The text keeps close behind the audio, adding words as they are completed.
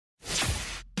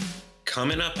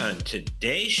Coming up on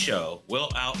today's show, we'll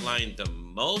outline the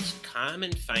most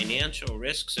common financial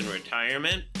risks in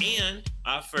retirement and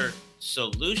offer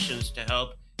solutions to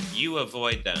help you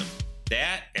avoid them.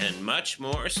 That and much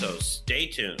more, so stay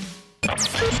tuned.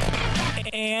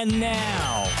 And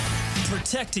now,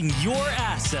 protecting your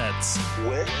assets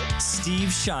with Steve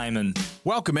Shyman.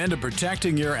 Welcome into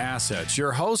Protecting Your Assets.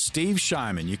 Your host, Steve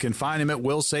Shyman. You can find him at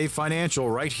Will Save Financial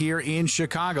right here in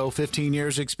Chicago. 15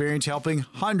 years experience helping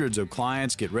hundreds of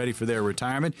clients get ready for their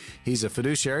retirement. He's a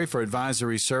fiduciary for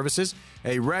advisory services,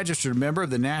 a registered member of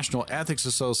the National Ethics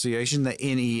Association, the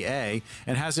NEA,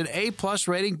 and has an A-plus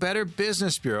rating Better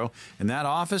Business Bureau. In that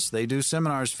office, they do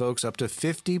seminars, folks, up to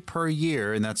 50 per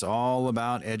year, and that's all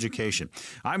about education.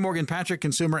 I'm Morgan Patrick,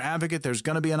 consumer advocate. There's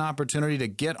going to be an opportunity to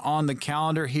get on the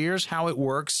calendar. Here's how it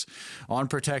works on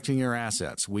Protecting Your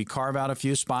Assets. We carve out a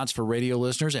few spots for radio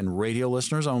listeners and radio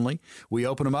listeners only. We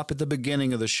open them up at the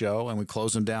beginning of the show and we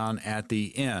close them down at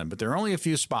the end. But there are only a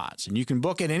few spots, and you can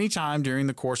book at any time during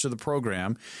the course of the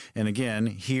program. And again,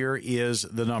 here is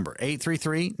the number,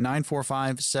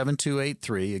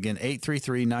 833-945-7283. Again,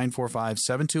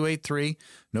 833-945-7283.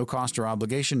 No cost or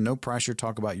obligation, no pressure.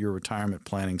 Talk about your retirement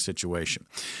planning situation.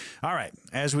 All right,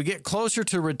 as we get closer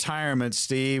to retirement,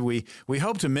 Steve, we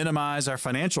hope to minimize our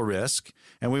financial risk,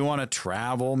 and we want to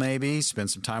travel maybe,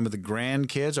 spend some time with the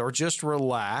grandkids, or just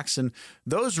relax. And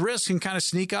those risks can kind of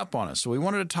sneak up on us. So we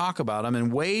wanted to talk about them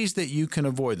and ways that you can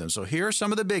avoid them. So here are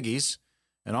some of the biggies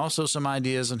and also some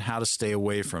ideas on how to stay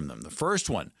away from them. The first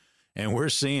one, and we're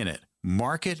seeing it,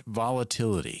 market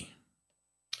volatility.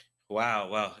 Wow,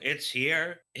 well, it's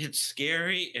here. It's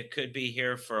scary. It could be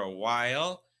here for a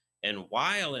while. And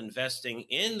while investing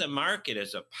in the market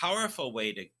is a powerful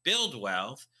way to build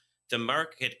wealth, the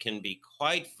market can be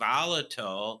quite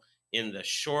volatile in the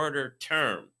shorter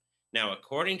term. Now,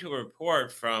 according to a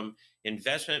report from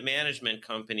investment management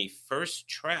company First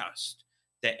Trust,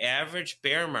 the average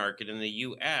bear market in the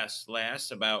U.S.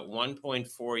 lasts about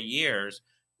 1.4 years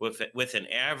with an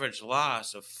average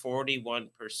loss of 41%.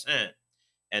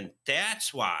 And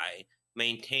that's why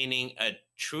maintaining a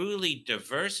truly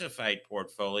diversified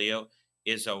portfolio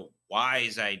is a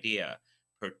wise idea,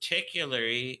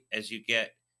 particularly as you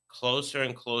get closer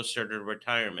and closer to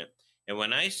retirement. And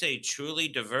when I say truly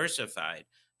diversified,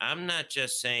 I'm not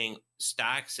just saying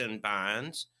stocks and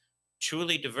bonds.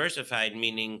 Truly diversified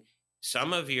meaning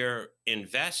some of your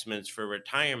investments for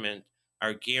retirement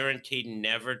are guaranteed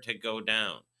never to go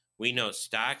down. We know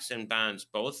stocks and bonds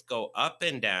both go up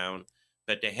and down,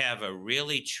 but to have a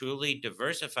really, truly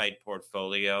diversified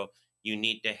portfolio, you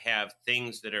need to have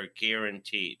things that are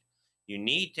guaranteed. You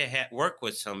need to work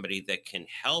with somebody that can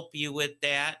help you with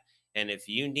that. And if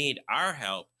you need our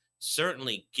help,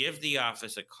 certainly give the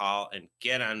office a call and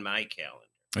get on my calendar.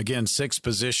 Again, 6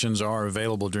 positions are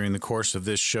available during the course of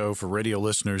this show for radio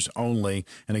listeners only.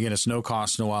 And again, it's no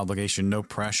cost, no obligation, no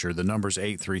pressure. The number's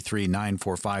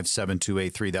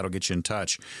 833-945-7283. That'll get you in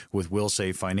touch with Will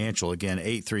Save Financial. Again,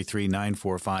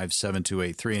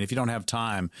 833-945-7283. And if you don't have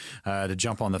time to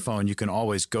jump on the phone, you can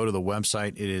always go to the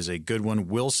website. It is a good one,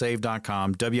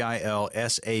 willsave.com,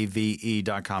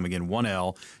 WILSAVE.com. Again,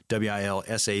 1L,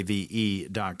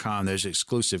 WILSAVE.com. There's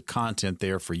exclusive content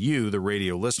there for you, the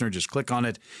radio listener. Just click on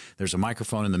it. There's a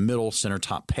microphone in the middle, center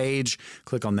top page.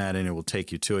 Click on that and it will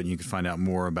take you to it. And you can find out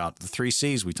more about the 3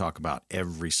 C's we talk about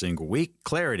every single week: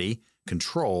 clarity,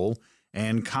 control,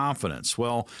 and confidence.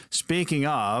 Well, speaking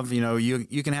of,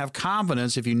 you can have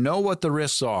confidence if you know what the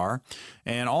risks are,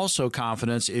 and also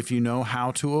confidence if you know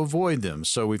how to avoid them.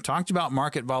 So we've talked about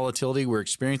market volatility. We're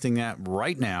experiencing that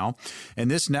right now. And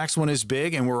this next one is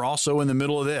big, and we're also in the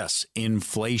middle of this: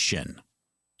 inflation.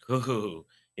 Ooh.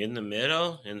 In the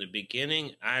middle, in the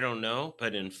beginning, I don't know,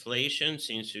 but inflation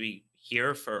seems to be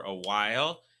here for a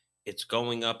while. It's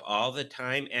going up all the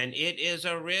time, and it is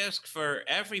a risk for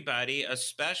everybody,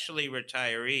 especially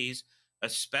retirees,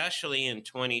 especially in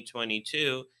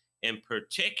 2022, and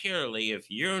particularly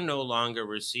if you're no longer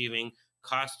receiving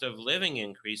cost of living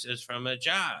increases from a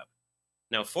job.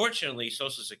 Now, fortunately,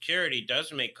 Social Security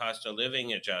does make cost of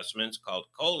living adjustments called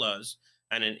COLAs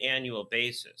on an annual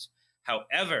basis.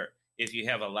 However, if you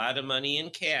have a lot of money in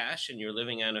cash and you're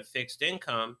living on a fixed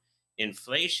income,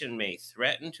 inflation may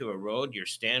threaten to erode your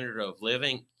standard of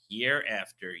living year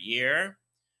after year.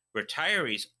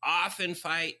 Retirees often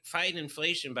fight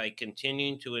inflation by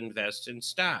continuing to invest in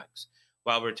stocks.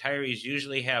 While retirees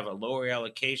usually have a lower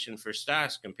allocation for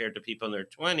stocks compared to people in their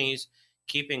 20s,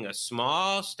 keeping a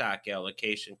small stock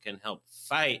allocation can help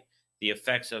fight the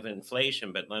effects of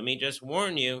inflation. But let me just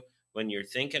warn you, when you're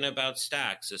thinking about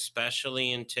stocks,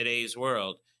 especially in today's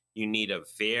world, You need a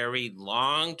very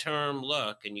long-term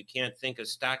look, and you can't think of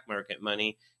stock market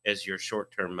money as your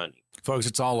short-term money. Folks,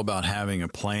 it's all about having a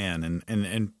plan,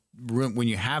 and when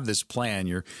you have this plan,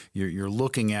 you're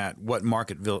looking at what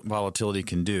market volatility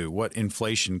can do, what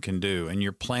inflation can do, and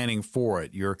you're planning for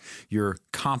it. You're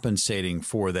compensating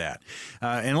for that.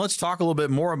 And let's talk a little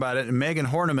bit more about it. Megan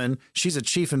Horniman, she's a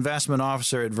chief investment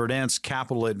officer at Verdance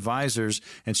Capital Advisors,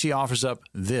 and she offers up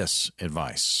this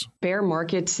advice. Bear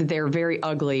markets, they're very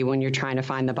ugly when you're trying to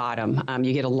find the bottom.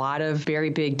 You get a lot of very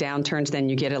big downturns, then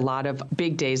you get a lot of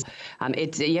big days.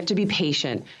 You have to be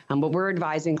patient. What we're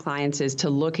advising clients is to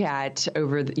look at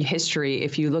over the history.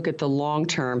 If you look at the long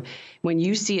term, when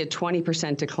you see a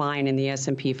 20% decline in the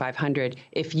S&P 500,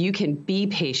 if you can be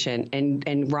patient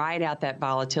and ride out that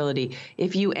volatility,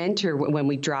 if you enter when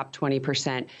we drop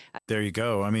 20%. There you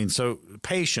go. I mean, so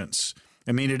patience.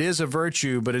 I mean, it is a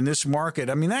virtue, but in this market,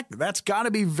 I mean, that's got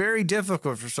to be very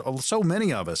difficult for so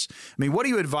many of us. I mean, what do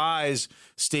you advise,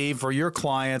 Steve, for your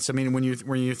clients? I mean, when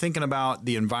you're thinking about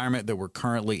the environment that we're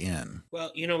currently in?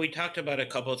 Well, we talked about a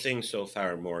couple of things so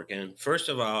far, Morgan. First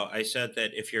of all, I said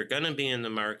that if you're going to be in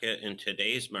the market, in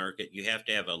today's market, you have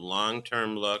to have a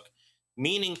long-term look,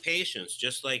 meaning patience,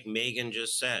 just like Megan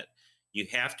just said. You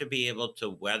have to be able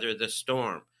to weather the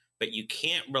storm. But you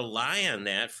can't rely on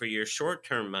that for your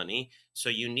short-term money. So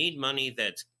you need money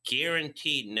that's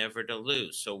guaranteed never to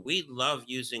lose. So we love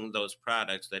using those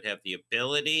products that have the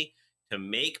ability to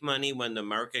make money when the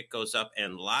market goes up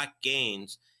and lock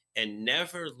gains and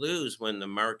never lose when the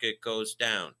market goes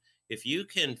down. If you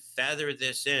can feather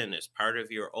this in as part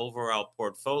of your overall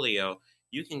portfolio,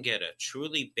 you can get a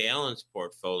truly balanced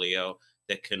portfolio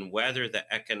that can weather the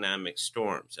economic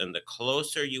storms. And the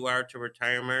closer you are to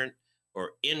retirement,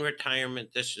 or in retirement,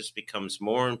 this just becomes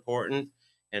more important.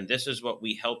 And this is what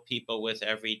we help people with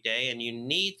every day. And you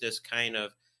need this kind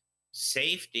of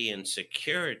safety and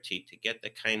security to get the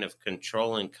kind of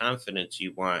control and confidence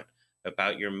you want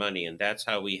about your money. And that's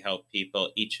how we help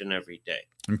people each and every day.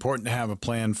 Important to have a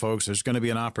plan, folks. There's going to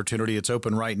be an opportunity. It's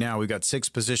open right now. We've got 6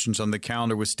 positions on the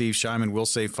calendar with Steve Shyman. Will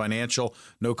Save Financial,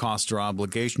 no cost or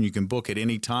obligation. You can book at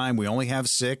any time. We only have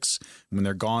 6. When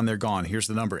they're gone, they're gone. Here's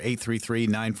the number,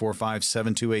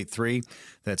 833-945-7283.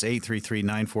 That's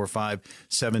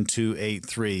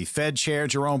 833-945-7283. Fed Chair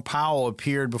Jerome Powell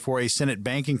appeared before a Senate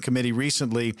Banking Committee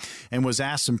recently and was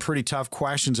asked some pretty tough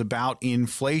questions about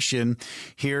inflation.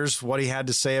 Here's what he had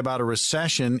to say about a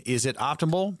recession. Is it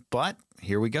optimal? But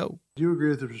here we go. Do you agree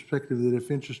with the perspective that if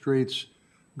interest rates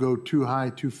go too high,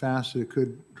 too fast, it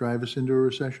could drive us into a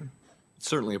recession? It's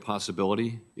certainly a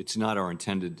possibility. It's not our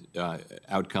intended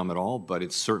outcome at all, but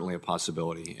it's certainly a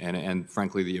possibility. And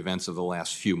frankly, the events of the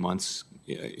last few months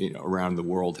around the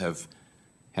world have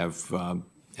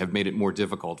made it more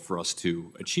difficult for us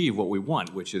to achieve what we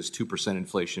want, which is 2%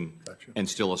 inflation and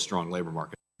still a strong labor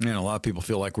market. And a lot of people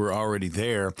feel like we're already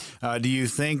there. Do you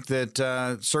think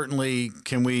that certainly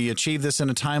can we achieve this in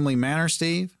a timely manner,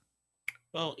 Steve?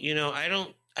 Well,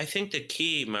 I think the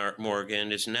key,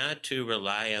 Morgan, is not to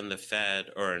rely on the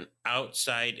Fed or an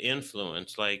outside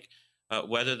influence like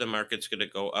whether the market's going to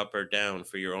go up or down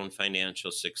for your own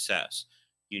financial success.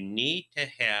 You need to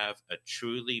have a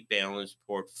truly balanced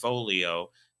portfolio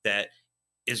that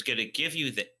is going to give you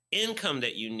the income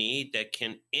that you need that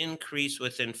can increase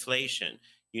with inflation.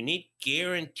 You need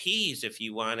guarantees if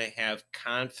you want to have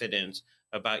confidence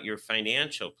about your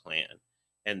financial plan.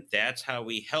 And that's how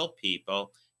we help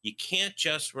people. You can't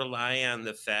just rely on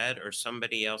the Fed or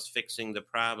somebody else fixing the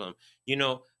problem.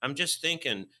 I'm just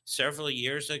thinking several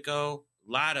years ago,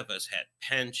 a lot of us had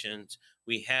pensions.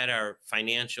 We had our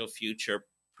financial future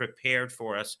prepared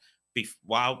for us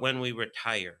when we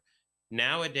retire.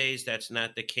 Nowadays, that's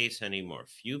not the case anymore.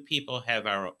 Few people have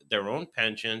their own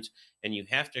pensions, and you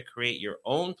have to create your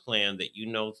own plan that you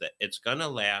know that it's going to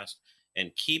last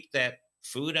and keep that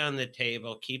food on the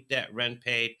table, keep that rent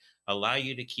paid, allow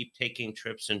you to keep taking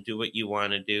trips and do what you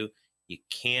want to do. You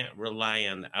can't rely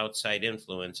on the outside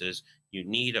influences. You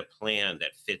need a plan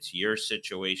that fits your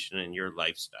situation and your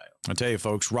lifestyle. I tell you,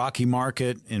 folks, rocky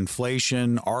market,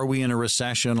 inflation, are we in a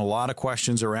recession? A lot of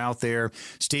questions are out there.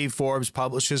 Steve Forbes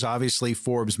publishes, obviously,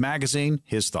 Forbes magazine.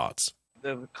 His thoughts.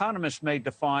 The economists may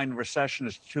define recession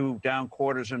as 2 down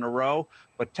quarters in a row,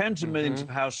 but tens of millions of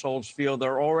households feel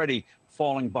they're already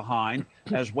falling behind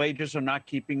as wages are not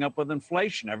keeping up with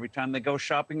inflation every time they go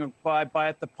shopping or buy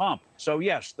at the pump. So,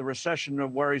 yes, the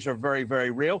recession worries are very, very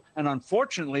real. And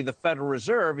unfortunately, the Federal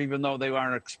Reserve, even though they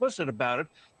aren't explicit about it,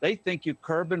 they think you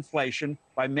curb inflation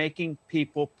by making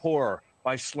people poorer,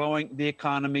 by slowing the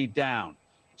economy down.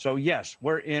 So, yes,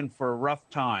 we're in for rough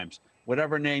times.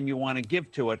 Whatever name you want to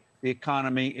give to it, the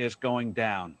economy is going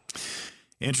down.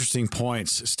 Interesting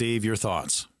points. Steve, your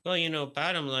thoughts? Well,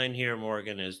 bottom line here,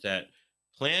 Morgan, is that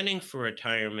planning for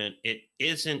retirement, it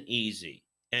isn't easy.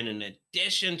 And in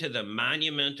addition to the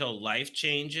monumental life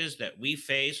changes that we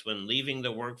face when leaving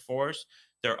the workforce,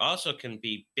 there also can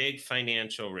be big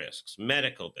financial risks.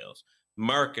 Medical bills,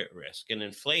 market risk, and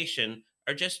inflation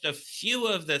are just a few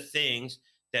of the things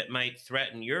that might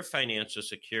threaten your financial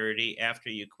security after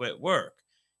you quit work.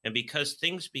 And because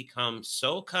things become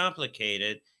so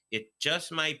complicated, it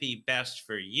just might be best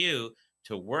for you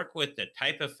to work with the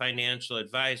type of financial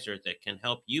advisor that can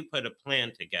help you put a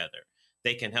plan together.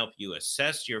 They can help you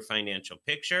assess your financial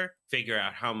picture, figure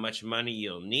out how much money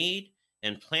you'll need,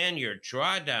 and plan your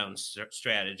drawdown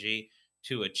strategy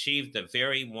to achieve the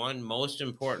very one most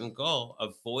important goal,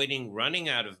 avoiding running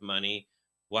out of money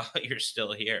while you're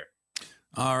still here.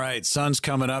 All right, Sun's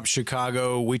coming up,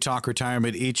 Chicago. We talk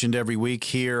retirement each and every week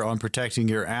here on Protecting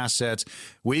Your Assets.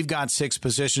 We've got 6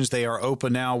 positions. They are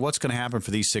open now. What's going to happen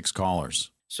for these 6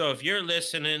 callers? So if you're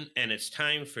listening and it's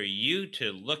time for you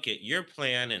to look at your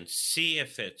plan and see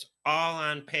if it's all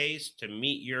on pace to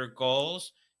meet your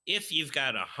goals, if you've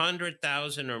got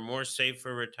 $100,000 or more saved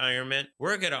for retirement,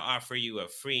 we're going to offer you a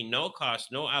free, no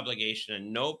cost, no obligation,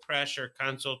 and no pressure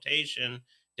consultation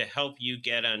to help you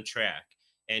get on track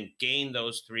and gain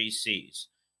those 3 C's.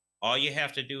 All you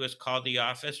have to do is call the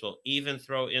office. We'll even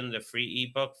throw in the free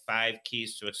ebook, 5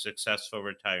 Keys to a Successful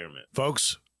Retirement.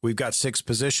 Folks, we've got 6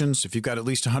 positions. If you've got at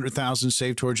least $100,000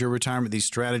 saved towards your retirement, these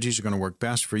strategies are going to work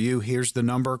best for you. Here's the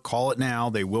number. Call it now.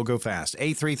 They will go fast.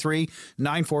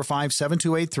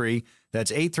 833-945-7283.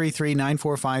 That's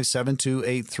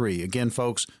 833-945-7283. Again,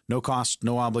 folks, no cost,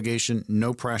 no obligation,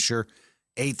 no pressure.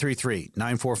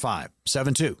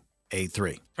 833-945-7283.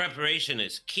 Preparation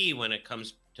is key when it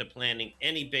comes to planning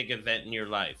any big event in your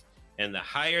life. And the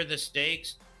higher the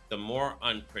stakes, the more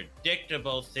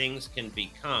unpredictable things can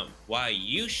become. Why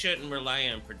you shouldn't rely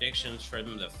on predictions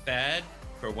from the Fed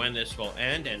for when this will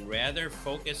end and rather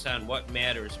focus on what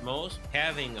matters most,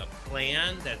 having a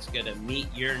plan that's going to meet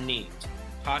your needs.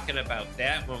 Talking about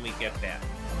that when we get back.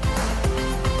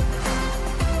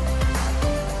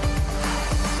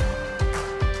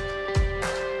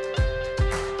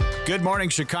 Good morning,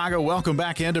 Chicago. Welcome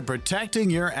back into Protecting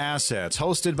Your Assets,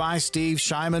 hosted by Steve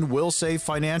Shyman, Will Save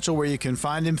Financial, where you can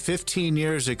find him. 15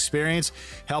 years experience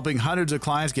helping hundreds of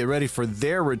clients get ready for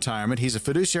their retirement. He's a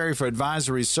fiduciary for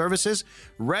advisory services,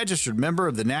 registered member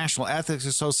of the National Ethics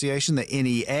Association, the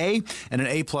NEA, and an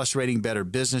A-plus rating Better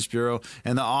Business Bureau,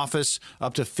 and the office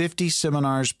up to 50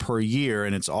 seminars per year,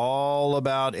 and it's all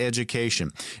about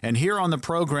education. And here on the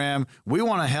program, we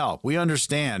want to help. We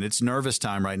understand it's nervous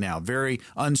time right now, very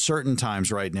uncertain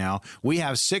times right now. We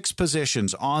have 6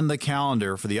 positions on the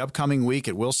calendar for the upcoming week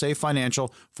at Will Save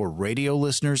Financial for radio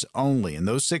listeners only. And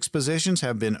those 6 positions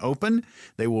have been open.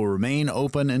 They will remain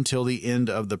open until the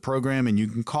end of the program. And you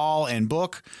can call and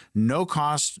book, no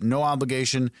cost, no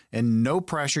obligation, and no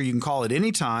pressure. You can call at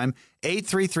any time.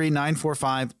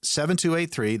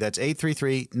 833-945-7283. That's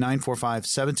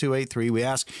 833-945-7283. We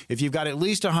ask if you've got at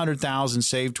least $100,000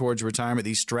 saved towards retirement.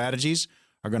 These strategies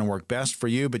are going to work best for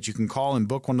you, but you can call and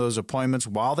book one of those appointments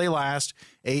while they last,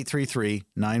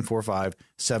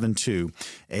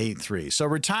 833-945-7283. So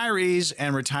retirees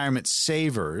and retirement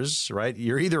savers, right?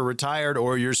 You're either retired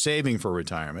or you're saving for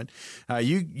retirement.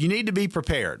 You need to be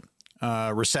prepared.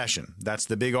 Recession. That's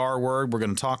the big R word. We're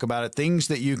going to talk about it. Things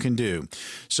that you can do.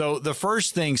 So the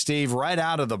first thing, Steve, right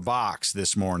out of the box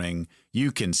this morning,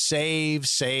 you can save,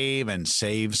 and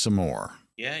save some more.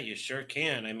 Yeah, you sure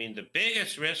can. I mean, the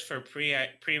biggest risk for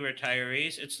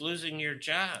pre-retirees, it's losing your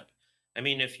job. I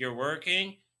mean, if you're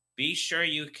working, be sure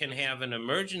you can have an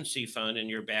emergency fund in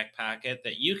your back pocket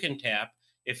that you can tap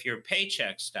if your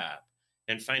paychecks stop.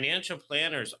 And financial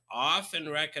planners often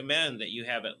recommend that you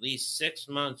have at least 6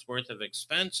 months worth of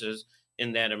expenses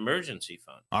in that emergency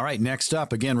fund. All right, next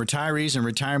up, again, retirees and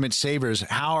retirement savers.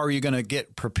 How are you going to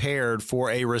get prepared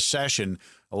for a recession?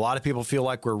 A lot of people feel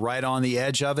like we're right on the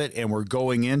edge of it and we're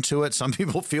going into it. Some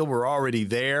people feel we're already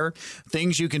there.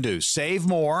 Things you can do. Save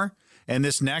more. And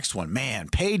this next one, man,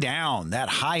 pay down that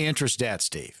high interest debt,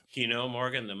 Steve. You know,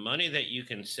 Morgan, the money that you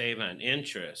can save on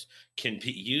interest can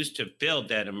be used to build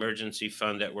that emergency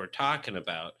fund that we're talking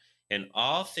about. And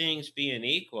all things being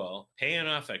equal, paying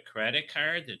off a credit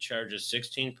card that charges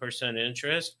 16%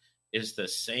 interest is the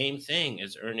same thing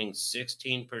as earning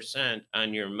 16%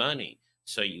 on your money.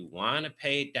 So you want to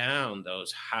pay down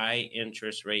those high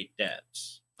interest rate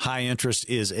debts. High interest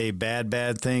is a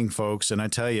bad thing, folks. And I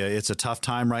tell you, it's a tough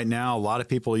time right now. A lot of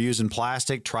people are using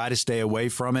plastic. Try to stay away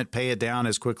from it. Pay it down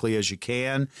as quickly as you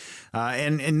can.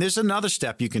 And there's another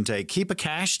step you can take. Keep a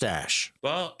cash stash.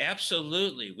 Well,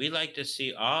 absolutely. We like to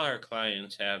see all our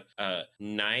clients have a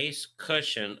nice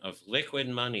cushion of liquid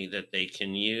money that they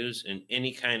can use in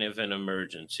any kind of an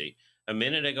emergency. A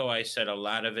minute ago, I said a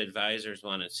lot of advisors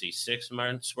want to see 6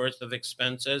 months worth of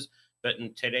expenses. But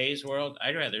in today's world,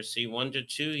 I'd rather see 1 to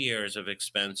 2 years of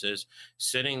expenses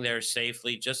sitting there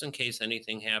safely, just in case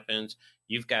anything happens.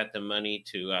 You've got the money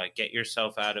to get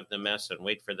yourself out of the mess and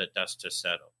wait for the dust to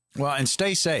settle. Well, and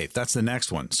stay safe. That's the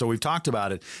next one. So we've talked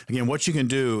about it. Again, what you can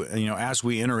do, as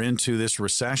we enter into this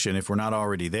recession, if we're not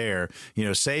already there,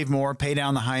 save more, pay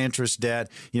down the high interest debt,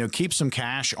 keep some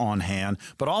cash on hand,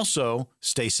 but also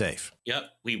stay safe. Yep.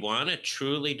 We want to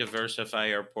truly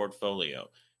diversify our portfolio.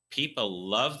 People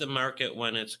love the market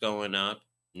when it's going up,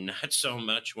 not so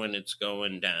much when it's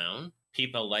going down.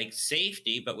 People like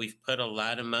safety, but we've put a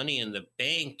lot of money in the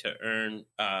bank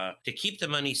to keep the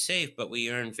money safe, but we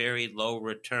earn very low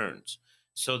returns.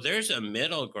 So there's a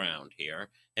middle ground here,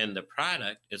 and the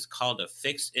product is called a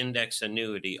fixed index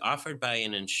annuity offered by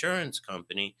an insurance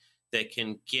company that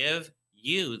can give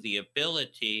you the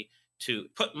ability to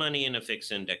put money in a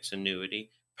fixed index annuity,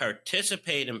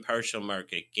 participate in partial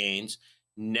market gains,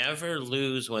 never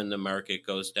lose when the market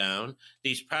goes down.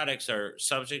 These products are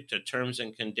subject to terms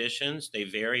and conditions. They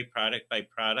vary product by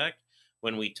product.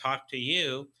 When we talk to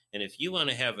you, and if you want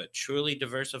to have a truly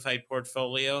diversified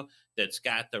portfolio that's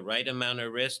got the right amount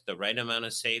of risk, the right amount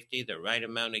of safety, the right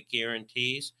amount of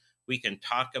guarantees, we can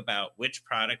talk about which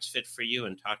products fit for you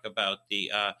and talk about the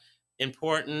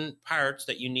important parts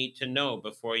that you need to know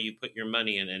before you put your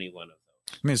money in any one of them.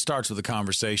 It starts with a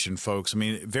conversation, folks.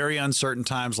 Very uncertain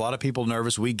times. A lot of people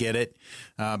nervous. We get it.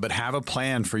 But have a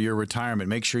plan for your retirement.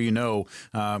 Make sure you know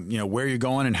where you're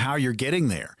going and how you're getting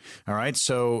there. All right.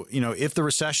 So, if the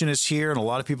recession is here, and a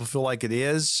lot of people feel like it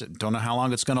is, don't know how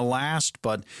long it's going to last,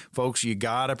 but folks, you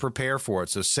got to prepare for it.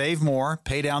 So save more,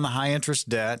 pay down the high interest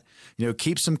debt,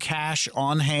 keep some cash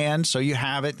on hand so you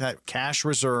have it, that cash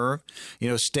reserve,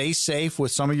 stay safe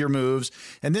with some of your moves.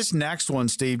 And this next one,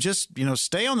 Steve, just,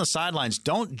 stay on the sidelines.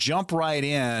 Don't jump right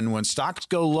in when stocks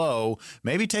go low.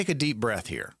 Maybe take a deep breath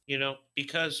here.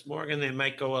 Because, Morgan, they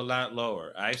might go a lot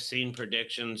lower. I've seen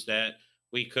predictions that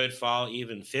we could fall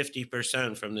even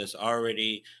 50% from this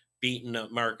already beaten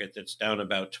up market that's down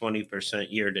about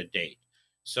 20% year to date.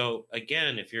 So,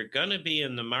 again, if you're going to be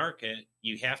in the market,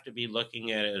 you have to be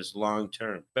looking at it as long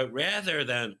term. But rather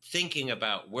than thinking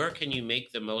about where can you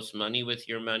make the most money with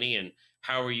your money and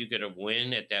how are you going to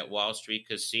win at that Wall Street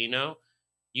casino,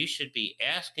 you should be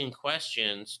asking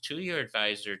questions to your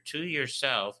advisor, to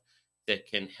yourself, that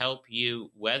can help you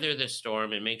weather the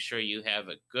storm and make sure you have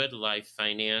a good life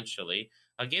financially.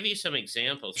 I'll give you some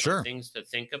examples, some things to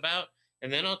think about,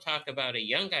 and then I'll talk about a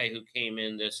young guy who came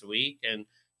in this week, and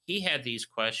he had these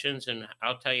questions, and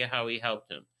I'll tell you how he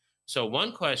helped him. So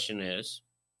one question is,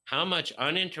 how much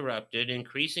uninterrupted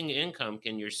increasing income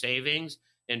can your savings,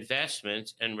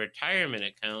 investments, and retirement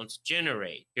accounts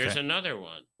generate? Here's another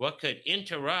one. What could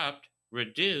interrupt,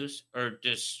 reduce, or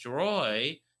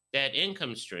destroy that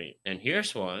income stream? And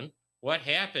here's one. What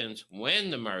happens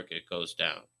when the market goes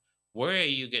down? Where are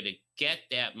you going to get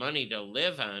that money to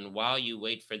live on while you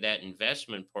wait for that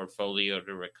investment portfolio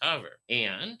to recover?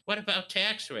 And what about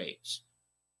tax rates?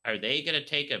 Are they going to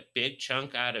take a big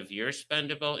chunk out of your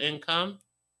spendable income?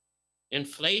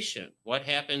 Inflation. What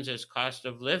happens as cost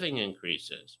of living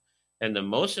increases? And the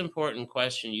most important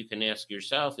question you can ask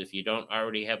yourself if you don't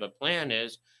already have a plan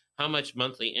is, how much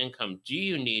monthly income do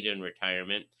you need in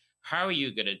retirement? How are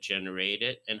you going to generate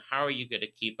it? And how are you going to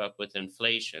keep up with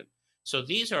inflation? So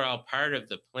these are all part of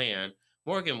the plan.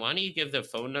 Morgan, why don't you give the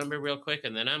phone number real quick,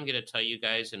 and then I'm going to tell you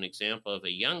guys an example of a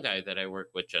young guy that I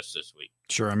worked with just this week.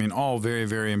 Sure. All very,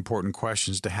 very important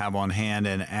questions to have on hand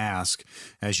and ask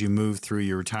as you move through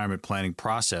your retirement planning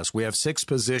process. We have 6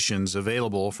 positions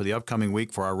available for the upcoming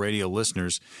week for our radio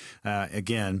listeners.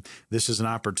 Again, this is an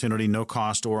opportunity, no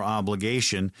cost or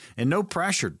obligation, and no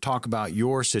pressure to talk about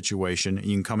your situation.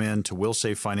 You can come in to Will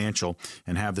Save Financial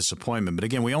and have this appointment. But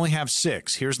again, we only have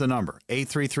 6. Here's the number,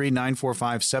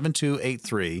 833-945-7283.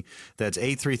 That's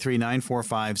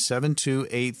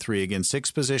 833-945-7283. Again,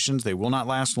 6 positions. They will not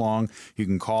last long. You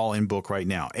can call and book right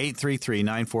now,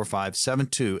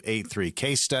 833-945-7283.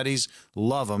 Case studies,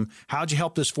 love them. How'd you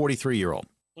help this 43-year-old?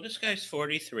 Well, this guy's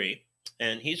 43,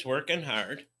 and he's working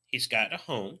hard. He's got a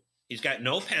home. He's got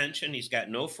no pension. He's got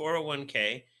no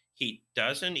 401k. He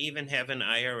doesn't even have an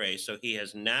IRA, so he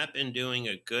has not been doing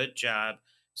a good job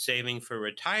saving for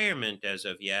retirement as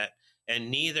of yet.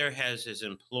 and neither has his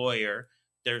employer.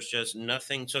 There's just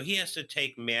nothing. So he has to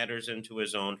take matters into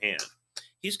his own hand.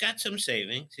 He's got some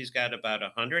savings. He's got about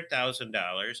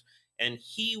 $100,000, and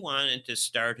he wanted to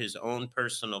start his own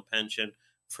personal pension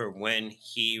for when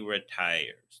he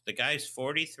retires. The guy's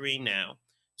 43 now,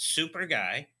 super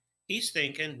guy. He's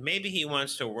thinking maybe he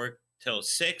wants to work till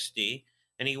 60,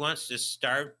 and he wants to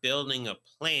start building a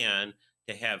plan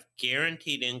to have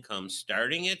guaranteed income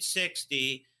starting at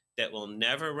 60 that will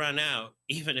never run out,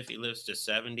 even if he lives to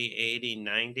 70, 80,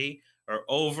 90, or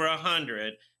over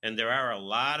 100. And there are a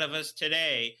lot of us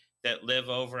today that live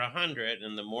over 100,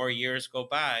 and the more years go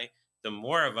by, the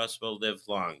more of us will live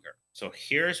longer. So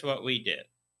here's what we did.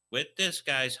 With this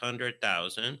guy's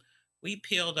 $100,000, we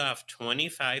peeled off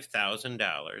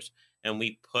 $25,000 and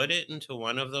we put it into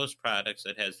one of those products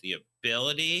that has the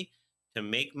ability to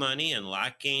make money and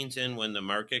lock gains in when the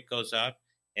market goes up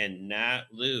and not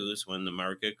lose when the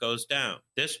market goes down.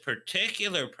 This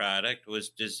particular product was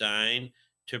designed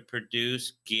to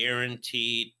produce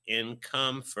guaranteed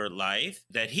income for life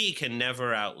that he can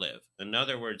never outlive. In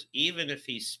other words, even if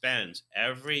he spends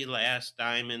every last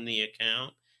dime in the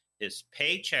account, his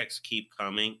paychecks keep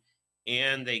coming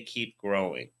and they keep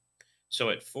growing. So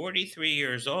at 43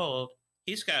 years old,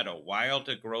 he's got a while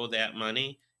to grow that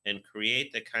money and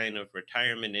create the kind of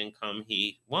retirement income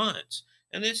he wants.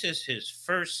 And this is his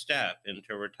first step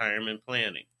into retirement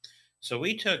planning. So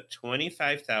we took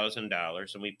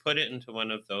 $25,000 and we put it into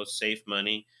one of those safe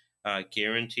money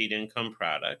guaranteed income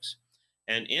products.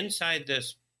 And inside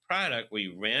this product, we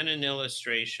ran an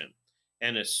illustration.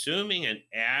 And assuming an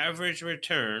average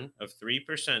return of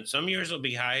 3%, some years will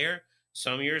be higher,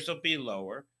 some years will be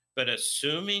lower, but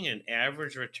assuming an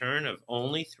average return of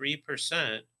only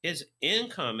 3%, his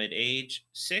income at age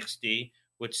 60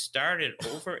 would start at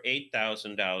over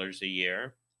 $8,000 a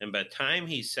year. And by the time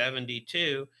he's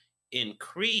 72,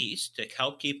 increase to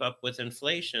help keep up with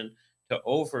inflation to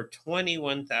over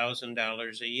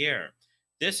 $21,000 a year.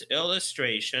 This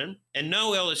illustration, and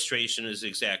no illustration is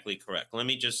exactly correct. Let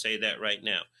me just say that right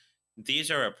now.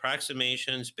 These are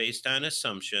approximations based on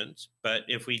assumptions, but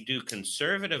if we do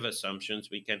conservative assumptions,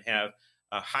 we can have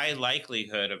a high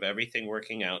likelihood of everything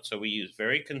working out. So we use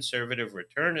very conservative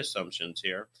return assumptions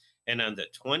here. And on the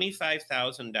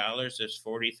 $25,000 this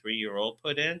 43-year-old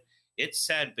put in, it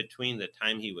said between the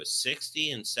time he was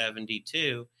 60 and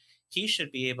 72, he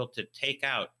should be able to take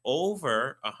out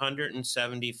over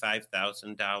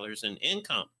 $175,000 in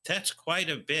income. That's quite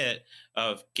a bit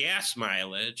of gas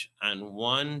mileage on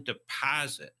one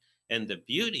deposit. And the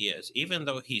beauty is, even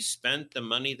though he spent the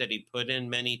money that he put in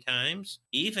many times,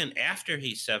 even after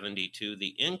he's 72,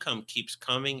 the income keeps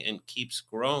coming and keeps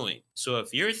growing. So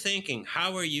if you're thinking,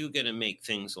 how are you going to make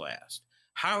things last?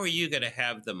 How are you going to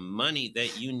have the money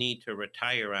that you need to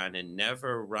retire on and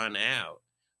never run out?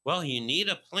 Well, you need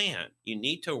a plan. You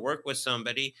need to work with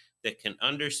somebody that can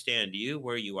understand you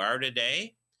where you are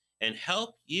today and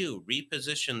help you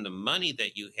reposition the money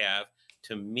that you have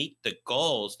to meet the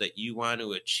goals that you want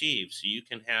to achieve so you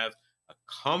can have a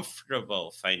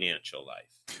comfortable financial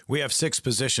life. We have 6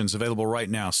 positions available right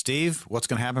now. Steve, what's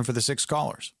going to happen for the 6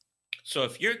 callers? So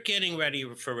if you're getting ready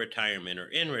for retirement or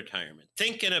in retirement,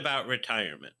 thinking about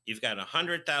retirement, you've got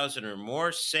 $100,000 or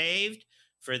more saved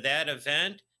for that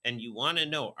event, and you want to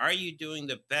know, are you doing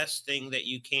the best thing that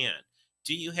you can?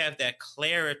 Do you have that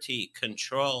clarity,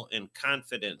 control, and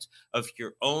confidence of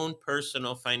your own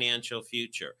personal financial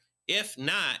future? If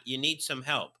not, you need some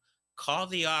help. Call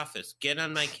the office. Get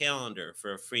on my calendar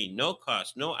for a free, no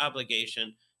cost, no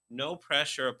obligation, no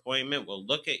pressure appointment. We'll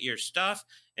look at your stuff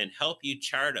and help you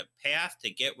chart a path to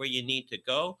get where you need to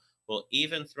go. We'll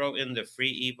even throw in the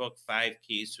free ebook, 5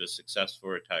 Keys to a Successful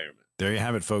Retirement. There you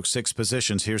have it, folks. 6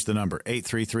 positions. Here's the number,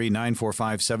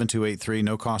 833-945-7283.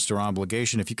 No cost or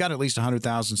obligation. If you've got at least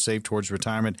 $100,000 saved towards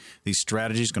retirement, these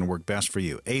strategies are going to work best for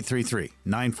you.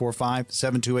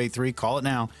 833-945-7283. Call it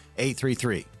now,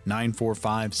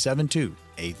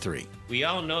 833-945-7283. We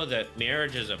all know that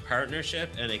marriage is a partnership,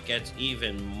 and it gets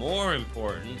even more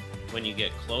important when you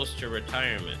get close to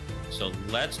retirement. So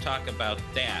let's talk about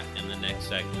that in the next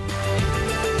segment.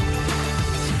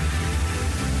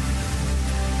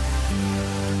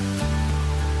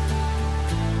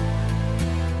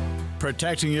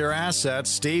 Protecting your assets.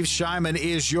 Steve Shyman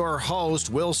is your host.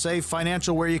 Will Save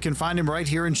Financial, where you can find him right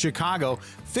here in Chicago.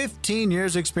 15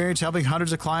 years experience helping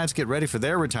hundreds of clients get ready for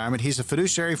their retirement. He's a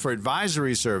fiduciary for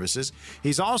advisory services.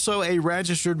 He's also a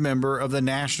registered member of the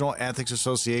National Ethics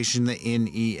Association, the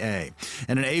NEA,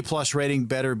 and an A+ rating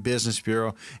Better Business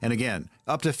Bureau. And again,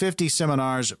 up to 50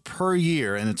 seminars per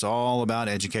year, and it's all about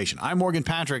education. I'm Morgan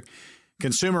Patrick.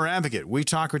 Consumer Advocate. We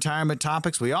talk retirement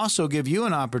topics. We also give you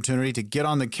an opportunity to get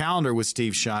on the calendar with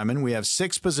Steve Shyman. We have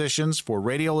 6 positions for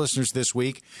radio listeners this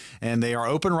week, and they are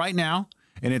open right now.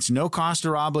 And it's no cost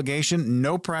or obligation,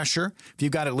 no pressure. If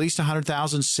you've got at least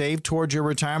 $100,000 saved towards your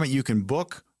retirement, you can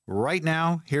book right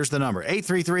now. Here's the number,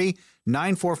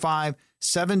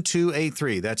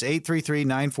 833-945-7283. That's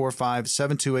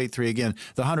 833-945-7283. Again,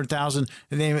 the 100,000,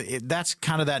 that's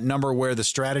kind of that number where the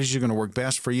strategies are going to work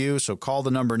best for you. So call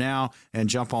the number now and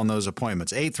jump on those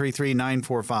appointments,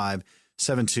 833-945-7283.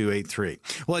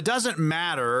 Well, it doesn't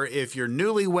matter if you're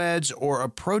newlyweds or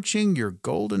approaching your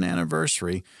golden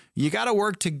anniversary. You got to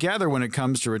work together when it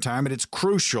comes to retirement. It's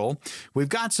crucial. We've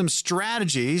got some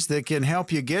strategies that can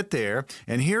help you get there.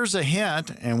 And here's a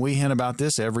hint, and we hint about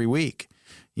this every week.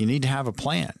 You need to have a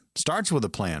plan. Starts with a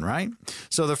plan, right?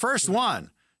 So the first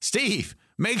one, Steve,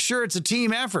 make sure it's a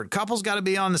team effort. Couples got to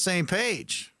be on the same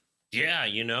page. Yeah,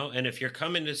 and if you're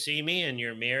coming to see me and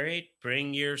you're married,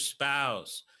 bring your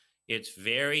spouse. It's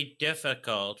very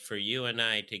difficult for you and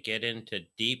I to get into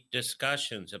deep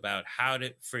discussions about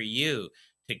for you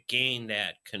to gain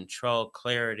that control,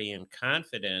 clarity, and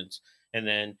confidence, and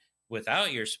then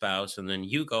without your spouse, and then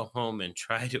you go home and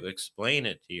try to explain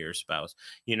it to your spouse.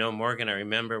 Morgan, I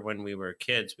remember when we were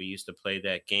kids, we used to play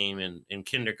that game in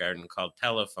kindergarten called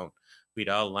telephone. We'd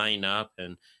all line up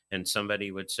and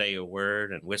somebody would say a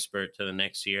word and whisper it to the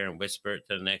next ear and whisper it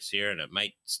to the next ear, and it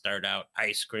might start out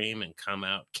ice cream and come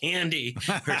out candy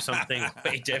or something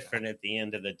way different at the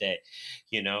end of the day,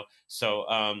 So,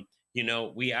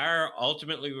 we are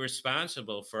ultimately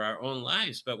responsible for our own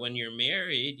lives. But when you're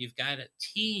married, you've got a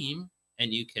team,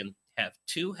 and you can have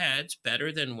 2 heads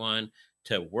better than one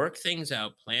to work things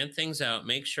out, plan things out,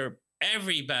 make sure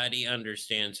everybody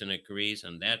understands and agrees,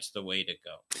 and that's the way to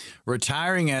go.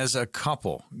 Retiring as a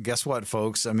couple. Guess what,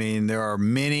 folks? I mean, there are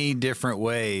many different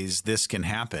ways this can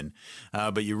happen,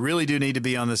 but you really do need to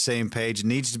be on the same page. It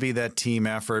needs to be that team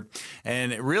effort.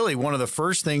 And really, one of the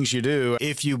first things you do,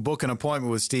 if you book an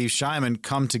appointment with Steve Shyman,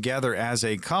 come together as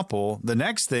a couple, the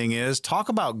next thing is talk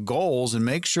about goals and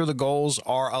make sure the goals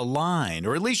are aligned,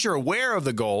 or at least you're aware of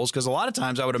the goals, because a lot of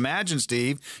times I would imagine,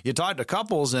 Steve, you talk to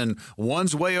couples and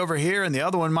one's way over here and the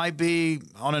other one might be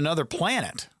on another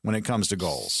planet when it comes to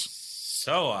goals.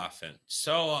 So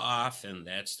often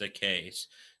that's the case.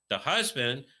 The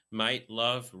husband might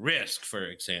love risk, for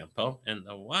example, and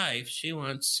the wife, she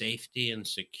wants safety and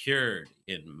security.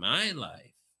 In my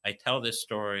life, I tell this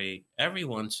story every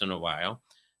once in a while.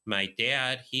 My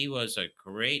dad, he was a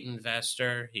great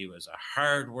investor. He was a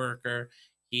hard worker.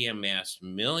 He amassed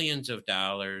millions of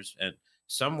dollars, and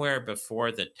somewhere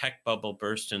before the tech bubble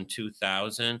burst in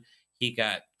 2000, he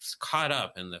got caught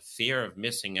up in the fear of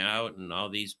missing out and all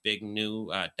these big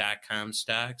new .com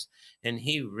stocks, and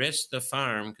he risked the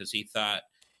farm because he thought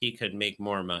he could make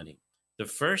more money. The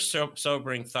first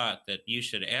sobering thought that you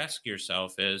should ask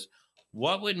yourself is,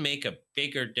 what would make a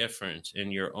bigger difference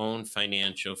in your own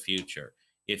financial future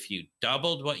if you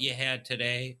doubled what you had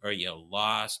today or you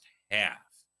lost half?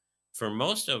 For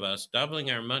most of us,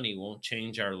 doubling our money won't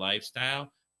change our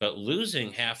lifestyle, but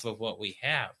losing half of what we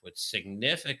have would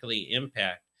significantly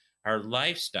impact our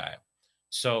lifestyle.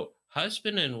 So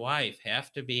husband and wife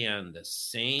have to be on the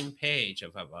same page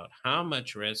about how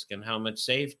much risk and how much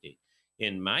safety.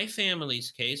 In my family's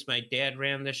case, my dad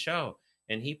ran the show,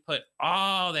 and he put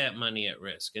all that money at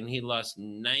risk, and he lost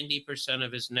 90%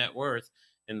 of his net worth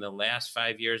in the last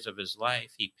 5 years of his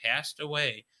life. He passed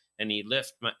away, and he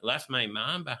left my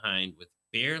mom behind with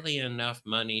barely enough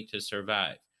money to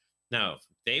survive. Now, if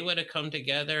they would have come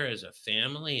together as a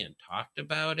family and talked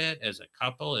about it as a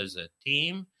couple, as a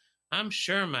team, I'm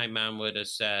sure my mom would have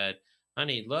said,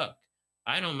 honey, look,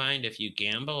 I don't mind if you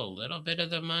gamble a little bit of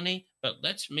the money, but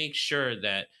let's make sure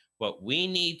that what we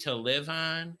need to live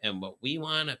on and what we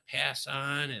want to pass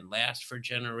on and last for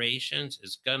generations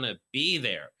is going to be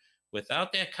there.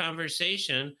 Without that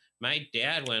conversation, my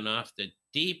dad went off the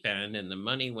deep end and the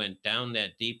money went down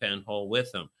that deep end hole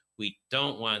with him. We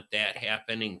don't want that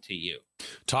happening to you.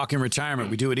 Talking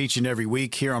retirement, we do it each and every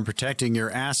week here on Protecting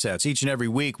Your Assets. Each and every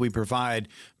week, we provide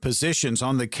positions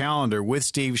on the calendar with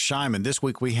Steve Shyman. This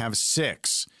week, we have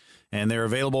 6. And they're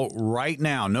available right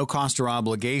now, no cost or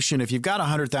obligation. If you've got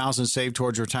 $100,000 saved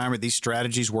towards retirement, these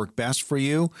strategies work best for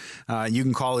you. You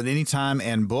can call at any time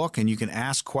and book, and you can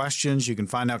ask questions. You can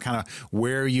find out kind of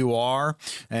where you are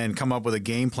and come up with a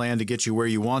game plan to get you where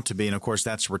you want to be. And, of course,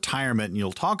 that's retirement, and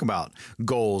you'll talk about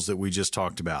goals that we just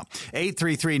talked about.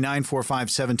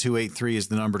 833-945-7283 is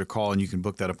the number to call, and you can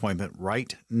book that appointment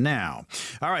right now.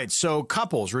 All right, so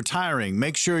couples retiring,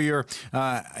 make sure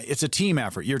it's a team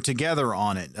effort. You're together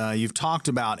on it. you've talked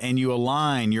about and you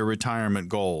align your retirement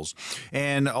goals.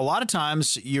 And a lot of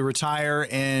times you retire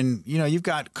and, you've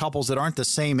got couples that aren't the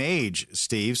same age,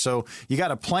 Steve. So you got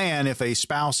to plan, if a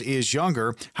spouse is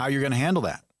younger, how you're going to handle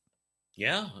that.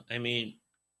 Yeah. I mean,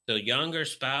 the younger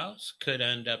spouse could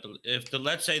end up,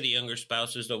 let's say the younger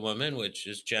spouse is the woman, which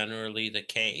is generally the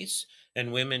case,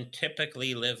 and women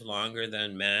typically live longer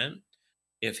than men.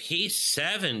 If he's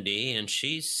 70 and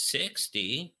she's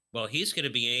 60, well, he's going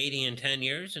to be 80 in 10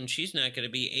 years, and she's not going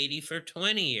to be 80 for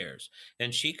 20 years.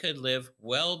 And she could live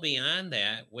well beyond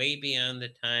that, way beyond the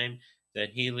time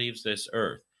that he leaves this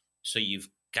earth. So you've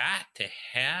got to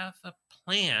have a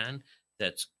plan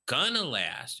that's going to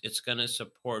last. It's going to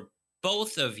support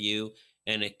both of you,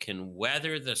 and it can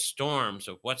weather the storms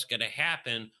of what's going to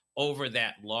happen over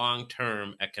that long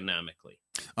term economically.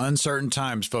 Uncertain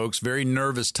times, folks, very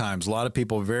nervous times. A lot of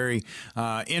people very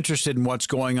interested in what's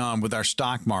going on with our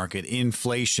stock market,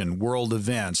 inflation, world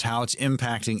events, how it's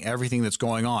impacting everything that's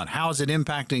going on. How is it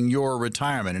impacting your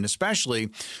retirement? And especially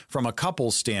from a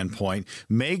couple's standpoint,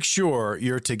 make sure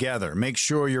you're together. Make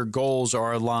sure your goals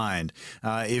are aligned.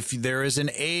 If there is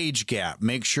an age gap,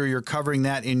 make sure you're covering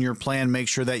that in your plan. Make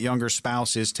sure that younger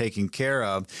spouse is taken care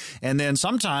of. And then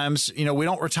sometimes, we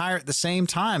don't retire at the same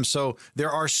time. So there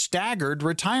are staggered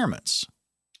retirements.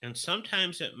 And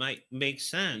sometimes it might make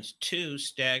sense to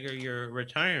stagger your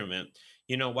retirement.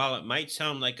 While it might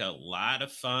sound like a lot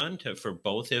of fun for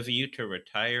both of you to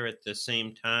retire at the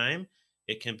same time,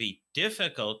 it can be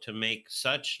difficult to make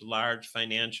such large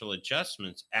financial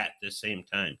adjustments at the same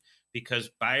time, because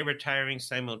by retiring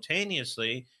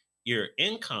simultaneously, your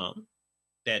income,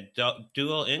 that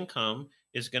dual income,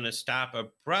 is going to stop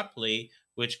abruptly,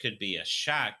 which could be a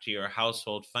shock to your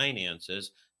household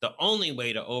finances. The only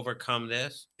way to overcome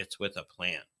this, it's with a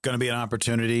plan. Going to be an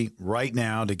opportunity right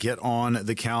now to get on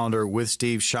the calendar with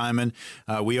Steve Shyman.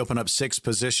 We open up 6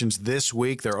 positions this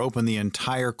week. They're open the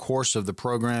entire course of the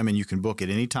program, and you can book at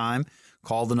any time.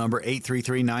 Call the number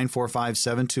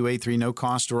 833-945-7283. No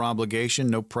cost or obligation,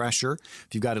 no pressure. If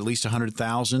you've got at least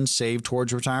 $100,000 saved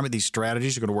towards retirement, these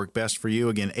strategies are going to work best for you.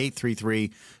 Again,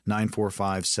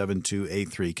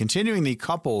 833-945-7283. Continuing the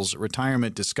couples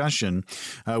retirement discussion,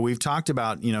 we've talked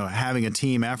about, having a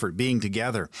team effort, being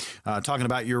together, talking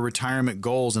about your retirement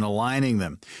goals and aligning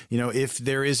them. If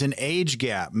there is an age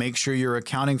gap, make sure you're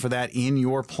accounting for that in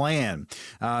your plan.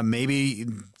 Maybe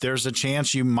there's a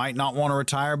chance you might not want to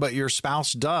retire, but your spouse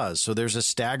does. So there's a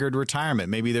staggered retirement.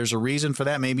 Maybe there's a reason for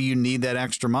that. Maybe you need that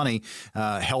extra money,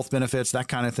 health benefits, that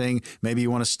kind of thing. Maybe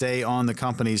you want to stay on the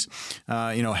company's,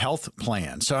 health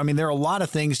plan. So, there are a lot of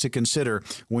things to consider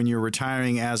when you're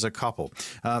retiring as a couple.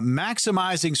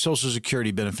 Maximizing Social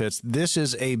Security benefits. This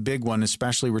is a big one,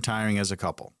 especially retiring as a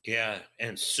couple. Yeah,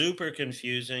 and super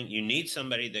confusing. You need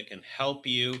somebody that can help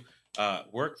you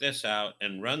work this out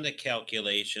and run the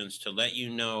calculations to let you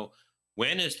know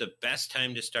when is the best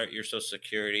time to start your Social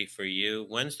Security for you?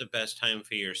 When's the best time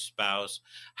for your spouse?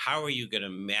 How are you going to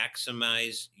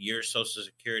maximize your Social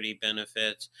Security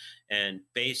benefits? And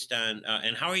based on,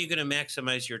 and how are you going to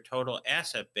maximize your total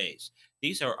asset base?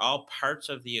 These are all parts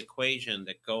of the equation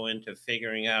that go into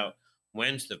figuring out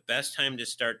when's the best time to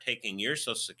start taking your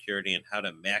Social Security and how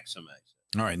to maximize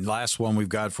it. All right. And last one we've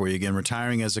got for you. Again,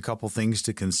 retiring as a couple, things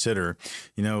to consider.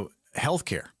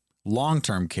 Healthcare,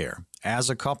 long-term care.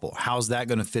 As a couple, how's that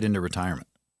going to fit into retirement?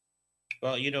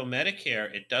 Well,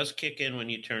 Medicare, it does kick in when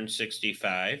you turn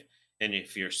 65. And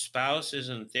if your spouse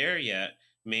isn't there yet,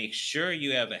 make sure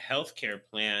you have a health care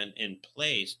plan in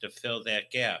place to fill that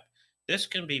gap. This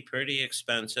can be pretty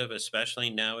expensive,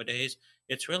 especially nowadays.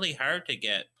 It's really hard to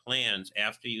get plans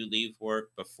after you leave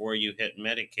work before you hit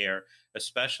Medicare,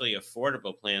 especially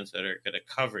affordable plans that are going to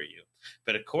cover you.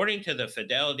 But according to the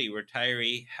Fidelity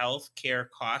Retiree Health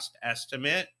Care Cost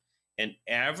Estimate, an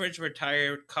average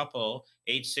retired couple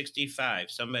age 65,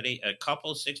 a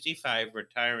couple 65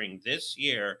 retiring this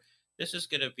year, this is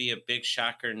going to be a big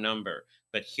shocker number.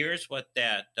 But here's what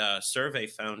that survey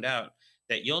found out,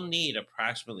 that you'll need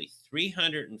approximately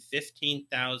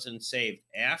 $315,000 saved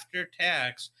after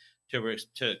tax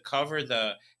to cover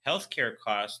the healthcare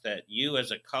costs that you as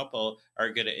a couple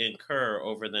are going to incur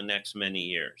over the next many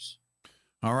years.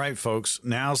 All right, folks,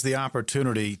 now's the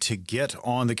opportunity to get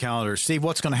on the calendar. Steve,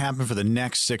 what's going to happen for the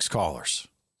next 6 callers?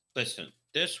 Listen,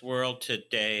 this world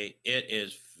today, it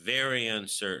is very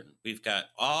uncertain. We've got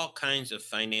all kinds of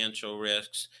financial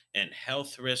risks and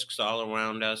health risks all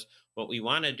around us. What we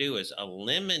want to do is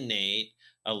eliminate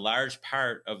a large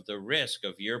part of the risk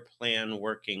of your plan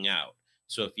working out.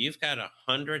 So if you've got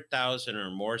 $100,000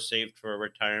 or more saved for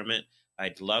retirement,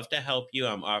 I'd love to help you.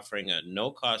 I'm offering a no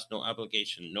cost, no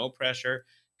obligation, no pressure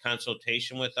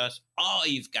consultation with us. All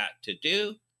you've got to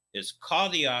do is call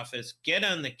the office, get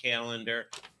on the calendar,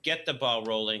 get the ball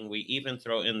rolling. We even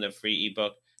throw in the free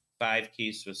ebook, 5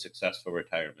 Keys to a Successful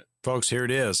Retirement. Folks, here it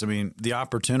is. I mean, the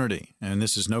opportunity, and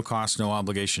this is no cost, no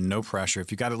obligation, no pressure. If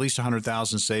you've got at least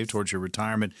 $100,000 saved towards your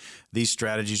retirement, these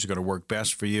strategies are going to work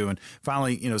best for you. And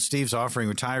finally, Steve's offering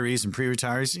retirees and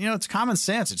pre-retirees. It's common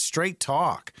sense. It's straight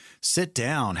talk. Sit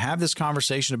down, have this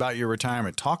conversation about your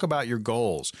retirement, talk about your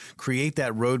goals, create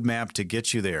that roadmap to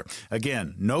get you there.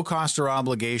 Again, no cost or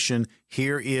obligation.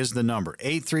 Here is the number,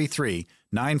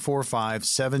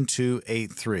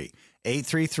 833-945-7283.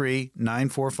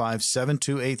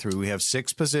 833-945-7283. We have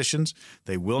 6 positions.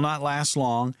 They will not last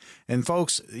long. And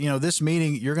folks, this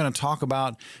meeting, you're going to talk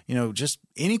about, just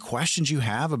any questions you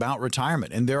have about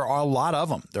retirement. And there are a lot of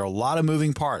them. There are a lot of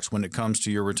moving parts when it comes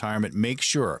to your retirement. Make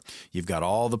sure you've got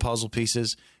all the puzzle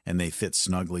pieces and they fit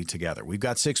snugly together. We've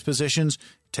got 6 positions.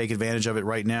 Take advantage of it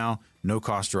right now. No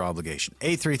cost or obligation.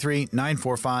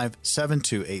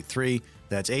 833-945-7283.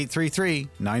 That's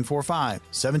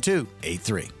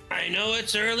 833-945-7283. I know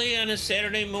it's early on a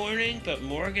Saturday morning, but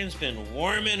Morgan's been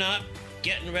warming up,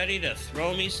 getting ready to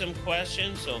throw me some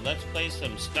questions. So let's play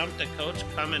some Stump the Coach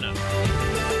coming up.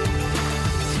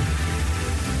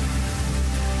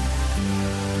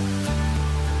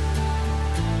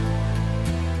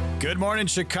 Good morning,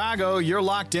 Chicago. You're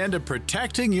locked into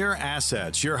Protecting Your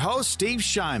Assets. Your host, Steve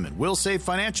Shyman, Will Save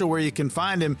Financial, where you can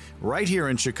find him right here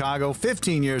in Chicago.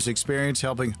 15 years experience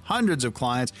helping hundreds of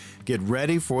clients get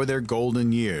ready for their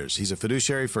golden years. He's a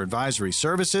fiduciary for advisory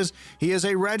services. He is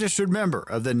a registered member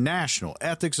of the National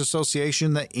Ethics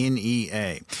Association, the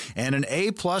NEA, and an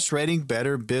A-plus rating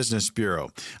Better Business Bureau.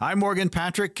 I'm Morgan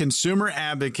Patrick, consumer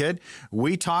advocate.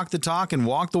 We talk the talk and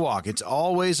walk the walk. It's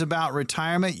always about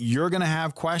retirement. You're going to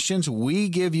have questions. We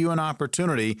give you an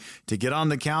opportunity to get on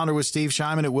the calendar with Steve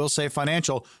Shyman at Will Save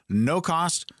Financial. No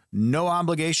cost, no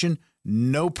obligation,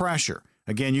 no pressure.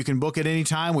 Again, you can book at any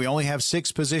time. We only have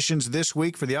 6 positions this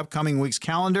week for the upcoming week's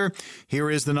calendar.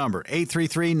 Here is the number,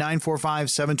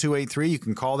 833-945-7283. You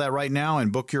can call that right now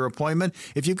and book your appointment.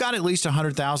 If you've got at least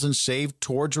 $100,000 saved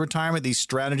towards retirement, these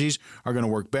strategies are going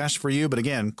to work best for you. But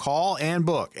again, call and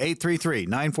book,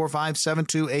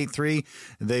 833-945-7283.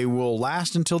 They will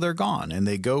last until they're gone, and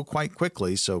they go quite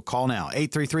quickly. So call now,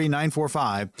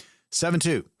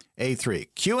 833-945-7283. A3.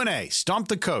 Q&A. Stump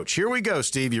the Coach. Here we go,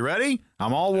 Steve. You ready?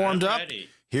 I'm all warmed up.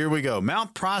 Here we go.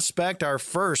 Mount Prospect, our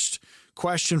first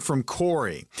question from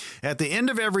Corey. At the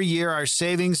end of every year, our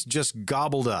savings just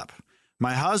gobbled up.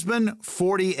 My husband,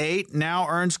 48, now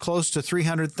earns close to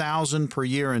 $300,000 per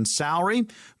year in salary,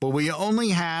 but we only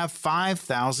have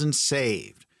 $5,000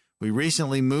 saved. We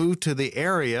recently moved to the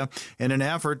area in an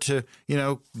effort to,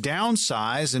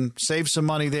 downsize and save some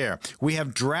money there. We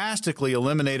have drastically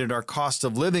eliminated our cost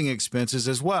of living expenses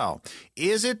as well.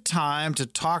 Is it time to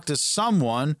talk to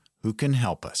someone who can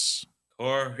help us?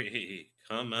 Corey,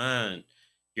 come on.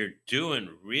 You're doing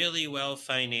really well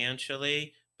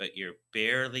financially, but you're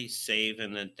barely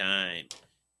saving a dime.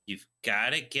 You've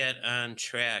got to get on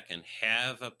track and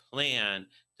have a plan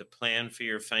to plan for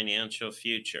your financial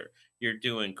future. You're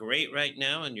doing great right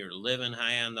now and you're living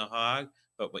high on the hog.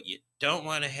 But what you don't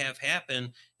want to have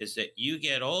happen is that you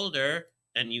get older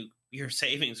and your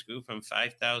savings grew from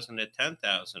 5,000 to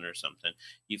 10,000 or something.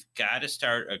 You've got to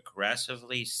start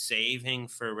aggressively saving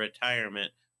for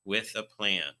retirement with a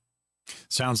plan.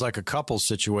 Sounds like a couple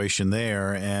situation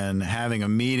there, and having a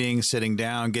meeting, sitting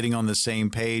down, getting on the same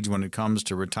page when it comes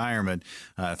to retirement.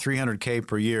 $300K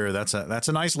per year, that's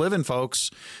a nice living, folks.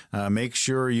 Make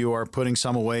sure you are putting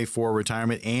some away for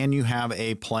retirement and you have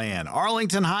a plan.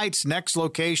 Arlington Heights, next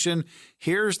location.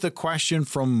 Here's the question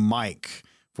from Mike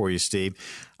for you, Steve.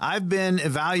 I've been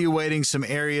evaluating some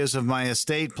areas of my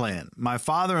estate plan. My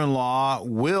father-in-law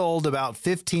willed about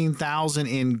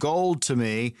 $15,000 in gold to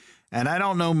me, and I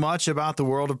don't know much about the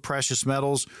world of precious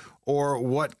metals or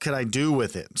what could I do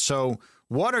with it. So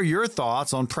what are your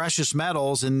thoughts on precious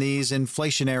metals in these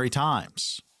inflationary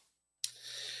times?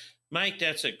 Mike,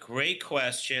 that's a great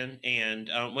question. And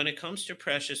when it comes to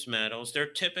precious metals, they're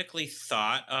typically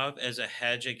thought of as a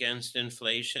hedge against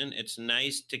inflation. It's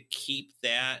nice to keep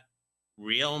that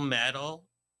real metal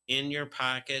in your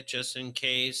pocket just in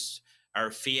case our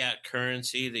fiat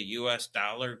currency, the US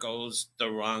dollar, goes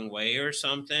the wrong way or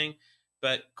something.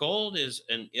 But gold is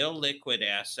an illiquid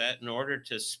asset. In order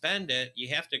to spend it,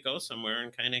 you have to go somewhere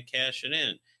and kind of cash it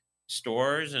in.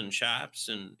 Stores and shops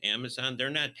and Amazon, they're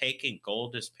not taking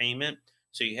gold as payment.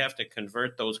 So you have to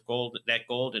convert that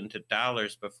gold into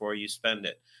dollars before you spend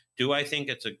it. Do I think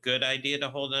it's a good idea to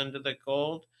hold on to the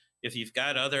gold? If you've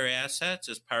got other assets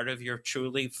as part of your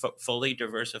truly fully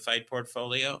diversified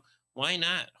portfolio, why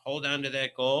not hold on to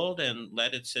that gold and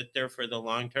let it sit there for the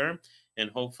long term? And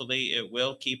hopefully it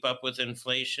will keep up with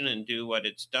inflation and do what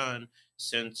it's done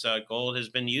since gold has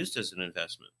been used as an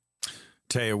investment.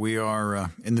 Tell you, we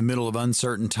are in the middle of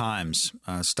uncertain times.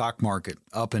 Stock market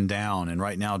up and down, and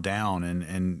right now down.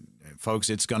 And folks,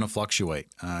 it's going to fluctuate.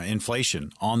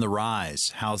 Inflation on the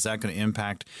rise. How's that going to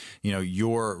impact,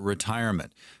 your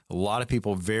retirement? A lot of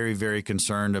people very, very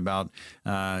concerned about,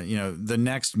 the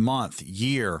next month,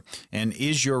 year, and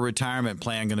is your retirement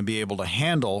plan going to be able to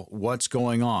handle what's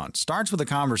going on? Starts with a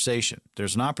conversation.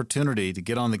 There's an opportunity to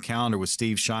get on the calendar with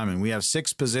Steve Shyman. We have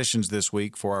 6 positions this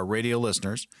week for our radio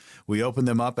listeners. We open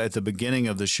them up at the beginning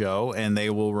of the show, and they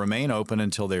will remain open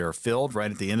until they are filled.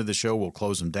 Right at the end of the show, we'll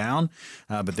close them down.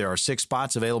 But there are 6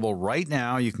 spots available right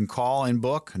now. You can call and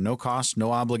book, no cost,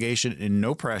 no obligation, and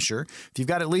no pressure. If you've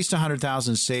got at least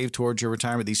 $100,000 saved towards your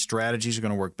retirement, these strategies are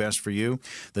going to work best for you.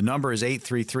 The number is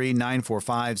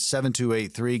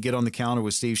 833-945-7283. Get on the calendar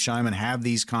with Steve Shyman. Have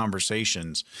these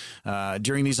conversations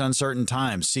during these uncertain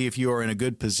times. See if you are in a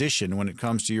good position when it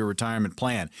comes to your retirement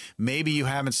plan. Maybe you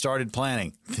haven't started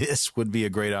planning. This would be a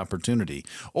great opportunity.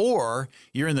 Or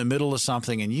you're in the middle of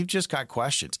something and you've just got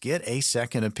questions. Get a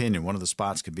second opinion. One of the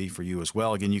spots could be for you as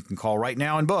well. Again, you can call right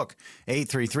now and book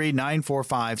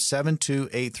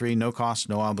 833-945-7283. No cost,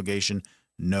 no obligation,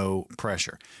 no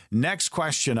pressure. Next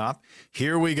question up.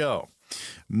 Here we go.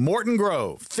 Morton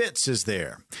Grove, Fitz is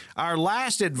there. Our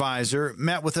last advisor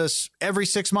met with us every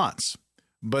 6 months,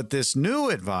 but this new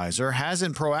advisor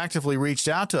hasn't proactively reached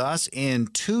out to us in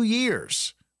 2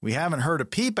 years. We haven't heard a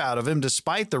peep out of him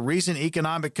despite the recent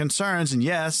economic concerns, and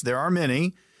yes, there are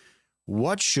many.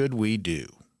 What should we do?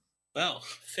 Well,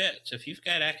 Fitz, if you've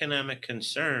got economic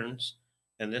concerns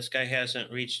and this guy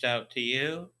hasn't reached out to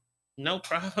you, no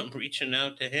problem reaching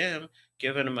out to him,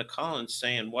 giving him a call and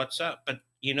saying, what's up? But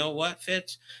you know what,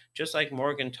 Fitz? Just like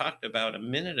Morgan talked about a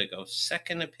minute ago,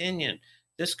 second opinion.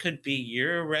 This could be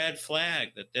your red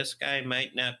flag that this guy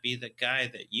might not be the guy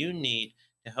that you need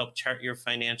to help chart your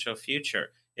financial future.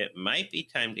 It might be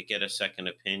time to get a second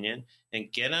opinion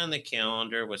and get on the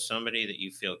calendar with somebody that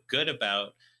you feel good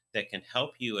about that can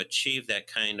help you achieve that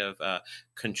kind of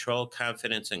control,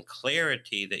 confidence, and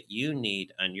clarity that you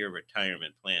need on your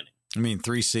retirement planning.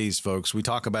 3 C's, folks. We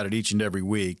talk about it each and every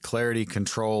week. Clarity,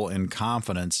 control, and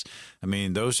confidence.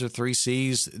 Those are 3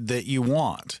 C's that you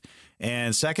want.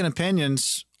 And second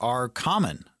opinions are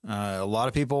common. A lot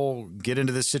of people get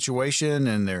into this situation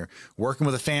and they're working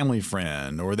with a family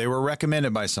friend or they were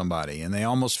recommended by somebody and they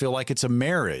almost feel like it's a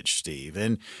marriage, Steve.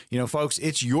 And, folks,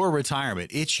 it's your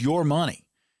retirement. It's your money.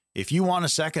 If you want a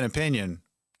second opinion,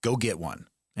 go get one.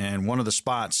 And one of the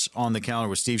spots on the calendar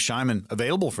with Steve Shyman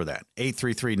available for that,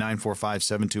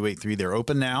 833-945-7283. They're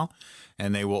open now,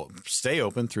 and they will stay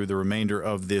open through the remainder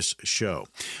of this show.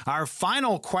 Our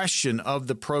final question of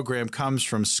the program comes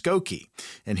from Skokie.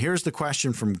 And here's the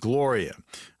question from Gloria.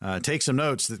 Take some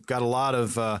notes. They've got a lot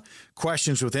of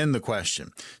questions within the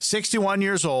question. 61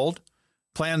 years old,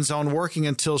 plans on working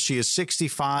until she is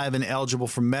 65 and eligible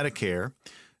for Medicare.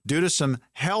 Due to some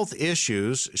health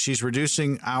issues, she's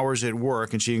reducing hours at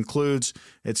work, and she includes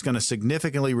it's going to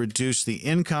significantly reduce the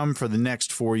income for the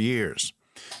next 4 years.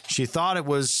 She thought it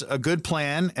was a good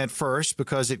plan at first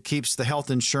because it keeps the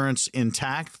health insurance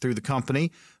intact through the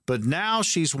company, but now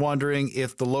she's wondering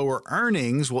if the lower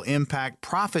earnings will impact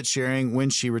profit sharing when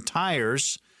she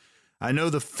retires. I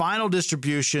know the final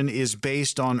distribution is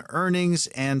based on earnings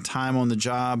and time on the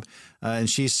job, and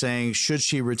she's saying, should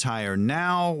she retire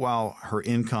now while her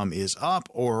income is up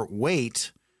or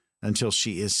wait until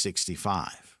she is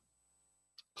 65?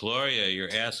 Gloria,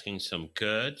 you're asking some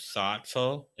good,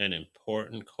 thoughtful, and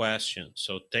important questions.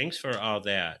 So thanks for all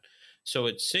that. So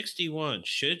at 61,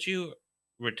 should you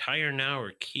retire now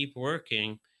or keep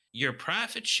working? Your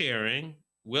profit sharing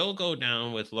will go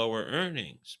down with lower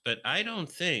earnings, but I don't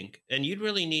think, and you'd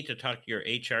really need to talk to your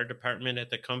HR department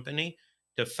at the company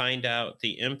to find out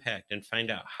the impact and find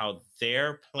out how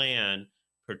their plan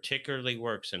particularly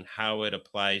works and how it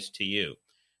applies to you.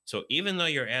 So even though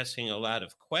you're asking a lot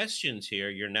of questions here,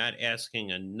 you're not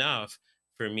asking enough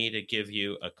for me to give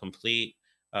you a complete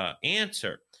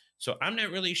answer. So I'm not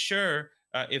really sure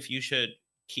if you should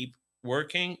keep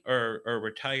working or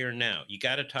retire now. You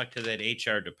got to talk to that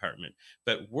HR department.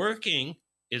 But working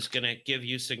is going to give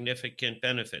you significant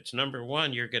benefits. Number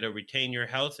one, you're going to retain your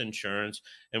health insurance.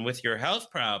 And with your health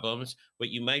problems, what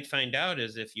you might find out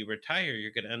is if you retire,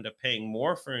 you're going to end up paying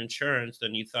more for insurance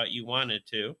than you thought you wanted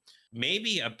to.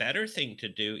 Maybe a better thing to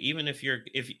do, even if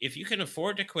you can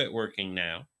afford to quit working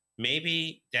now,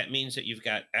 maybe that means that you've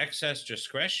got excess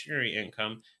discretionary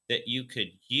income that you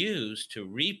could use to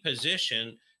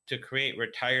reposition to create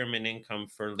retirement income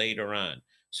for later on.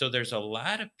 So there's a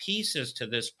lot of pieces to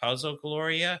this puzzle,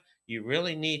 Gloria. You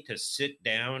really need to sit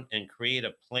down and create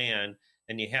a plan,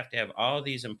 and you have to have all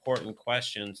these important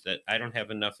questions that I don't have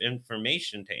enough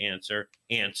information to answer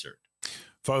answered.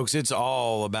 Folks, it's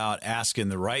all about asking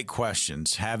the right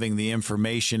questions, having the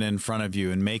information in front of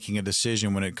you, and making a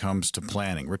decision when it comes to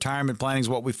planning. Retirement planning is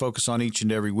what we focus on each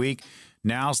and every week.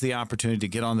 Now's the opportunity to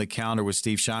get on the calendar with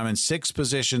Steve Shyman. 6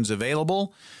 positions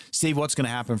available. Steve, what's going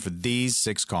to happen for these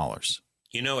 6 callers?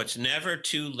 You know, it's never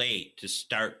too late to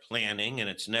start planning, and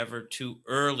it's never too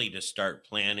early to start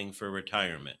planning for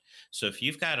retirement. So if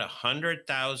you've got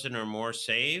 $100,000 or more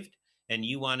saved, and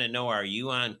you want to know, are you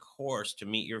on course to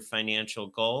meet your financial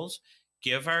goals?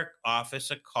 Give our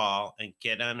office a call and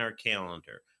get on our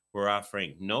calendar. We're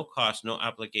offering no cost, no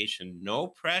obligation, no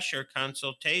pressure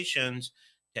consultations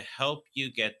to help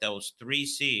you get those 3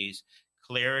 C's,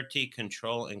 clarity,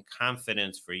 control, and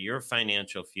confidence for your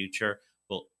financial future.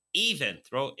 We'll even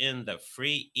throw in the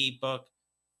free ebook,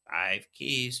 5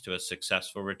 Keys to a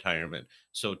Successful Retirement.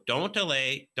 So don't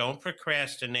delay, don't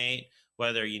procrastinate.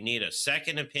 Whether you need a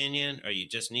second opinion or you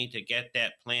just need to get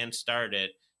that plan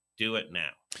started, do it now.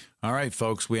 All right,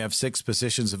 folks, we have 6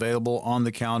 positions available on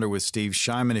the calendar with Steve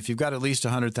Shyman. If you've got at least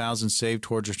 $100,000 saved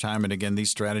towards retirement, again, these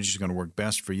strategies are going to work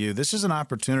best for you. This is an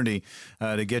opportunity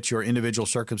to get your individual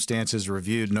circumstances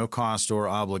reviewed, no cost or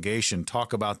obligation.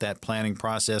 Talk about that planning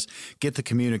process, get the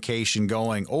communication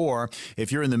going. Or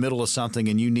if you're in the middle of something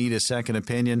and you need a second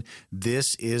opinion,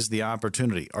 this is the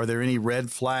opportunity. Are there any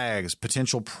red flags,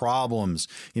 potential problems?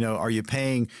 Are you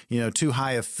paying, too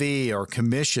high a fee or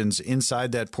commissions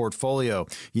inside that portfolio?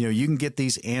 You can get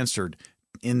these answered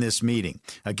in this meeting.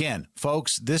 Again,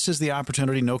 folks, this is the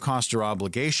opportunity, no cost or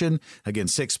obligation. Again,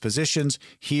 6 positions.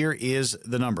 Here is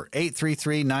the number,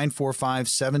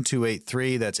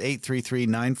 833-945-7283. That's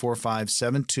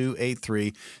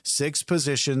 833-945-7283. 6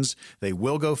 positions. They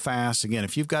will go fast. Again,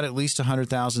 if you've got at least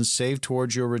 $100,000 saved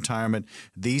towards your retirement,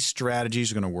 these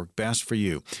strategies are going to work best for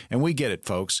you. And we get it,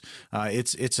 folks.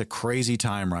 It's a crazy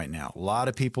time right now. A lot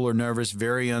of people are nervous,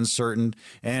 very uncertain,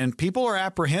 and people are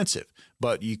apprehensive.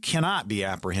 But you cannot be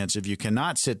apprehensive. You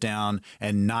cannot sit down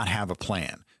and not have a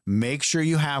plan. Make sure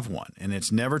you have one. And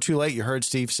it's never too late. You heard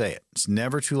Steve say it. It's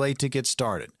never too late to get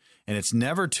started. And it's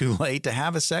never too late to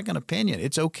have a second opinion.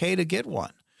 It's okay to get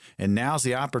one. And now's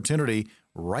the opportunity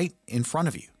right in front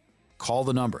of you. Call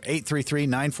the number,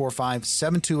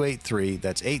 833-945-7283.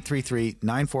 That's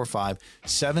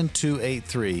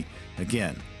 833-945-7283.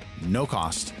 Again, no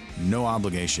cost, no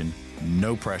obligation,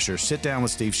 no pressure. Sit down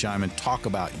with Steve Shyman. Talk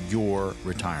about your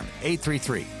retirement.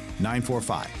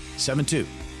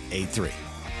 833-945-7283.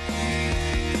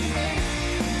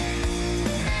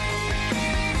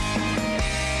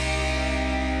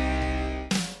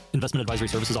 Investment advisory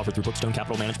services offered through Brookstone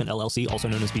Capital Management, LLC, also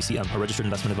known as BCM, a registered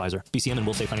investment advisor. BCM and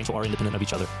Will Save Financial are independent of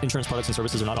each other. Insurance products and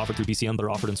services are not offered through BCM, but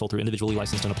are offered and sold through individually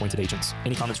licensed and appointed agents.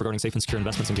 Any comments regarding safe and secure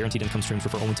investments and guaranteed income streams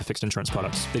refer only to fixed insurance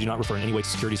products. They do not refer in any way to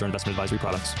securities or investment advisory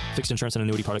products. Fixed insurance and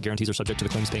annuity product guarantees are subject to the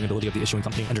claims paying ability of the issuing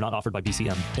company and are not offered by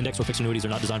BCM. Index or fixed annuities are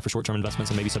not designed for short-term investments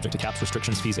and may be subject to caps,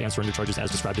 restrictions, fees, and surrender charges as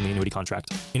described in the annuity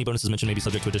contract. Any bonuses mentioned may be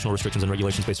subject to additional restrictions and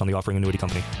regulations based on the offering annuity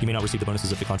company. You may not receive the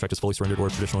bonuses if the contract is fully surrendered or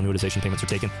if traditional annuitization payments are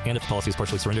taken, and if the policy is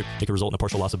partially surrendered, it can result in a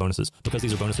partial loss of bonuses. Because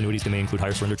these are bonus annuities, they may include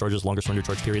higher surrender charges, longer surrender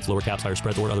charge periods, lower caps, higher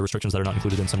spreads, or other restrictions that are not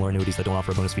included in similar annuities that don't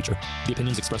offer a bonus feature. The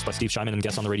opinions expressed by Steve Shyman and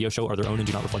guests on the radio show are their own and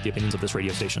do not reflect the opinions of this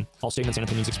radio station. All statements and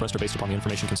opinions expressed are based upon the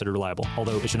information considered reliable,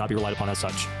 although it should not be relied upon as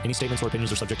such. Any statements or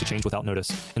opinions are subject to change without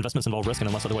notice. Investments involve risk and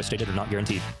unless otherwise stated are not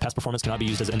guaranteed. Past performance cannot be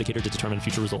used as an indicator to determine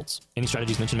future results. Any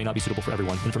strategies mentioned may not be suitable for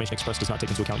everyone. Information expressed does not take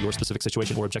into account your specific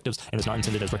situation or objectives and is not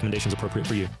intended as recommendations appropriate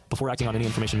for you. Before acting on any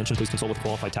information mentioned, please consult with a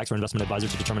qualified tax or investment advisor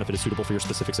to determine if it is suitable for your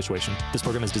specific situation. This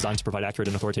program is designed to provide accurate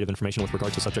and authoritative information with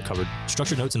regard to subject covered.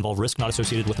 Structured notes involve risk not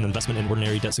associated with an investment in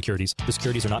ordinary debt securities. The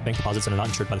securities are not bank deposits and are not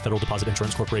insured by the Federal Deposit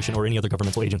Insurance Corporation or any other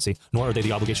governmental agency, nor are they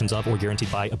the obligations of or guaranteed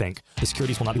by a bank. The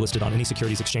securities will not be listed on any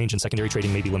securities exchange and secondary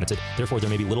trading may be limited. Therefore, there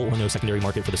may be little or no secondary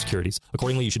market for the securities.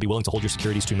 Accordingly, you should be willing to hold your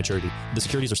securities to maturity. The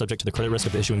securities are subject to the credit risk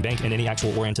of the issuing bank, and any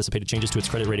actual or anticipated changes to its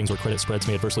credit ratings or credit spreads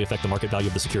may adversely affect the market value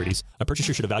of the securities. A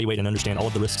purchaser should evaluate and understand all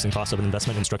of the risks and costs of an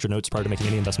investment in structured notes prior to making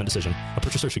any investment decision. A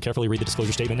purchaser should carefully read the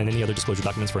disclosure statement and any other disclosure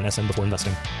documents for an SN before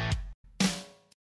investing.